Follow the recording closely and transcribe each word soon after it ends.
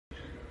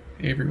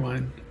Hey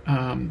everyone.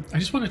 I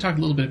just want to talk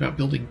a little bit about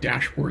building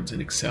dashboards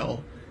in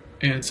Excel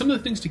and some of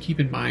the things to keep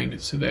in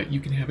mind so that you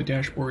can have a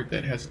dashboard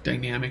that has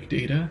dynamic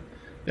data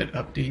that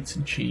updates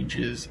and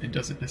changes and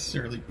doesn't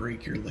necessarily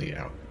break your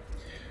layout.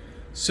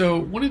 So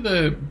one of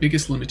the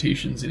biggest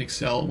limitations in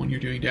Excel when you're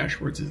doing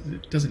dashboards is that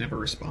it doesn't have a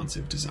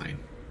responsive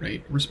design,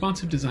 right?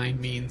 Responsive design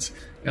means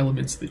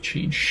elements that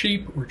change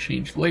shape or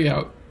change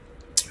layout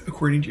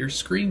according to your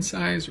screen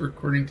size or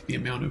according to the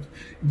amount of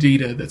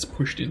data that's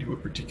pushed into a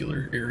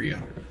particular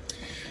area.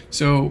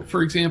 So,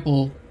 for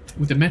example,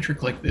 with a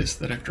metric like this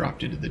that I've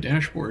dropped into the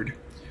dashboard,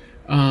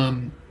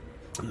 let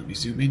me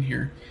zoom in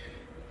here,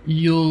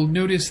 you'll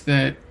notice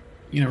that,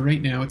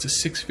 right now it's a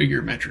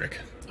six-figure metric,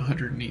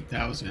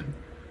 108,000.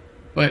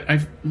 But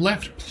I've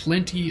left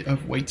plenty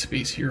of white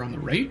space here on the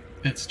right.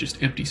 That's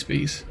just empty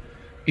space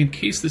in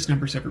case this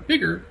number's ever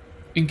bigger,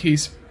 in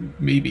case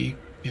maybe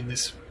in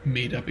this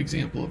made-up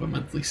example of a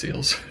monthly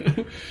sales,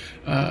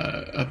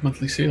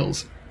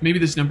 maybe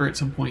this number at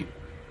some point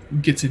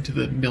gets into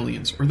the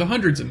millions or the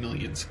hundreds of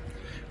millions.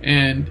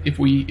 And if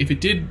it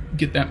did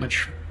get that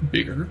much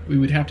bigger, we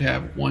would have to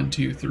have 1,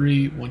 2,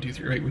 3,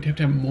 right? We'd have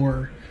to have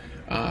more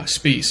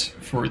space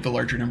for the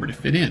larger number to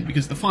fit in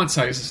because the font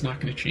size is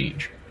not going to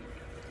change.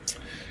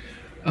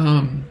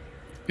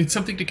 It's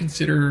something to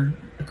consider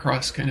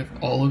across kind of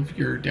all of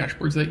your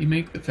dashboards that you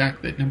make, the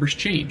fact that numbers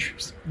change.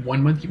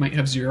 1 month you might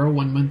have 0,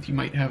 1 month you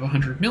might have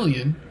 100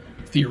 million,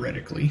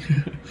 theoretically,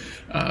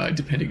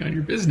 depending on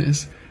your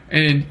business.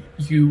 And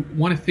you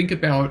want to think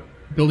about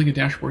building a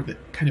dashboard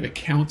that kind of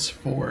accounts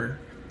for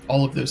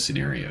all of those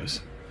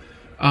scenarios.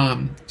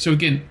 So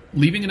again,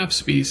 leaving enough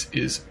space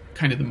is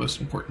kind of the most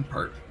important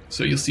part.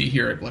 So you'll see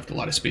here I've left a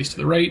lot of space to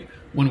the right.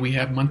 When we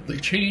have monthly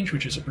change,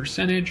 which is a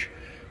percentage,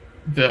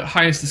 the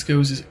highest this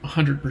goes is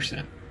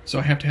 100%. So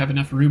I have to have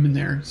enough room in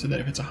there so that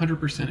if it's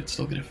 100%, it's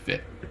still going to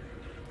fit.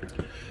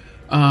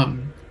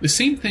 The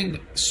same thing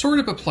sort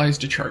of applies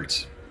to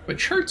charts, but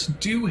charts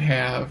do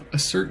have a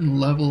certain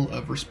level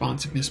of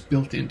responsiveness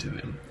built into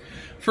them.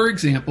 For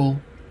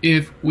example,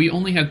 if we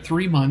only had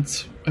 3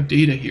 months of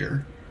data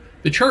here,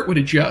 the chart would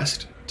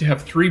adjust to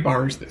have 3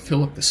 bars that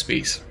fill up the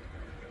space.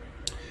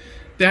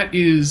 That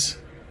is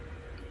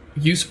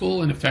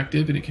useful and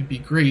effective, and it can be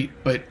great,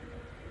 but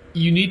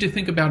you need to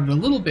think about it a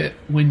little bit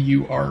when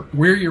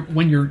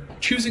you're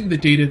choosing the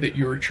data that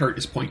your chart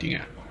is pointing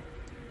at.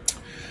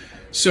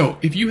 So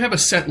if you have a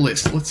set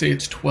list, let's say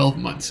it's 12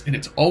 months and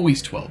it's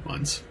always 12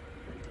 months,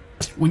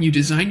 when you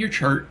design your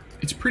chart,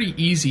 it's pretty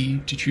easy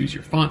to choose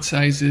your font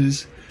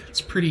sizes,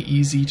 it's pretty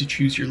easy to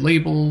choose your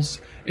labels,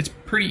 it's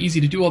pretty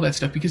easy to do all that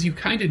stuff because you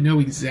kind of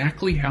know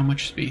exactly how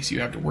much space you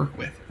have to work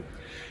with.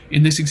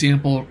 In this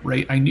example,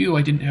 right, I knew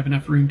I didn't have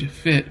enough room to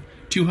fit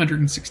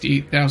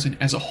 268,000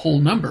 as a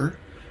whole number,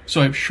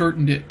 so I've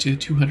shortened it to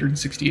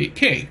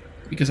 268K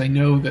because I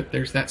know that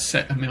there's that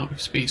set amount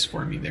of space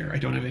for me there. I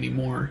don't have any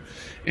more.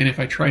 And if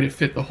I try to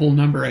fit the whole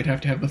number, I'd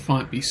have to have the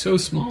font be so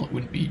small it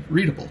wouldn't be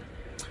readable.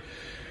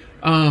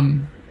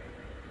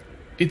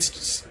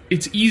 It's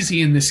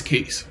easy in this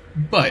case,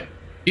 but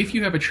if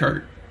you have a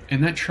chart,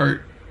 and that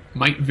chart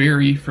might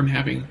vary from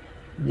having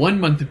 1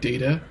 month of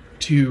data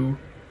to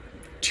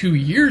 2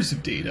 years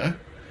of data,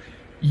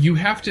 you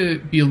have to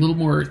be a little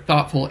more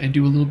thoughtful and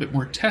do a little bit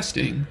more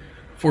testing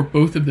for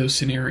both of those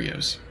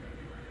scenarios.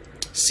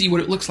 See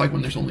what it looks like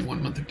when there's only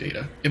 1 month of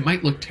data. It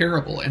might look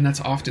terrible, and that's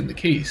often the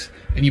case,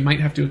 and you might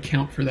have to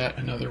account for that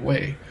another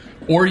way.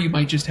 Or you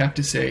might just have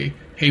to say,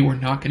 hey, we're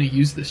not going to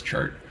use this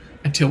chart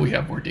until we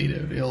have more data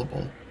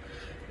available.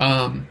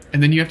 And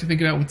then you have to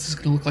think about what's this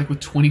going to look like with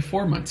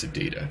 24 months of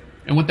data.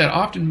 And what that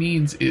often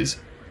means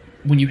is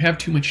when you have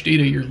too much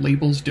data, your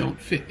labels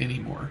don't fit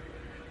anymore.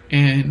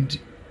 And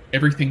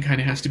everything kind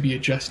of has to be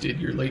adjusted.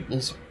 Your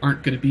labels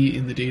aren't going to be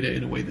in the data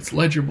in a way that's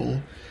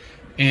legible,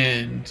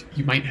 and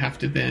you might have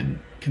to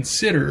then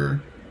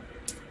consider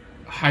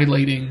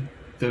highlighting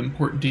the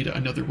important data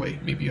another way.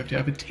 Maybe you have to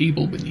have a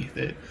table beneath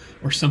it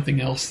or something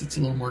else that's a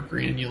little more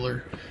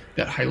granular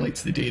that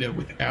highlights the data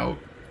without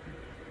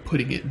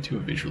putting it into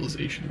a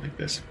visualization like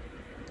this.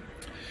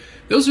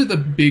 Those are the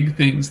big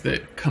things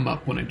that come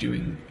up when I'm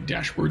doing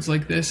dashboards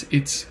like this.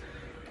 It's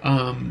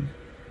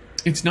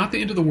not the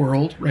end of the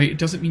world, right? It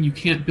doesn't mean you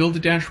can't build a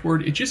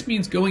dashboard. It just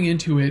means going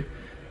into it,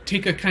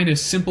 take a kind of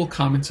simple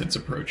common sense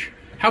approach.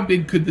 How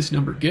big could this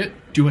number get?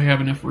 Do I have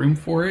enough room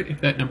for it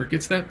if that number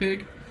gets that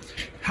big?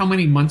 How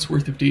many months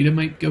worth of data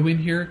might go in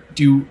here?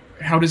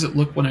 How does it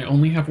look when I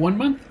only have 1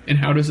 month? And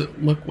how does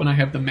it look when I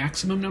have the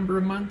maximum number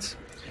of months?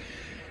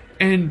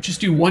 And just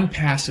do one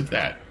pass of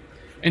that.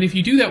 And if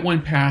you do that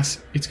one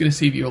pass, it's going to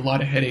save you a lot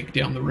of headache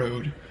down the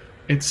road.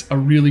 It's a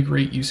really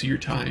great use of your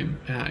time,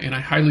 and I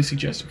highly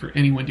suggest it for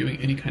anyone doing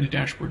any kind of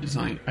dashboard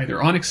design,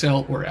 either on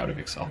Excel or out of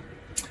Excel.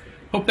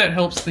 Hope that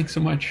helps. Thanks so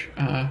much.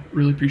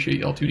 Really appreciate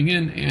y'all tuning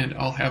in, and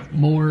I'll have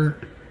more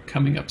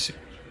coming up soon.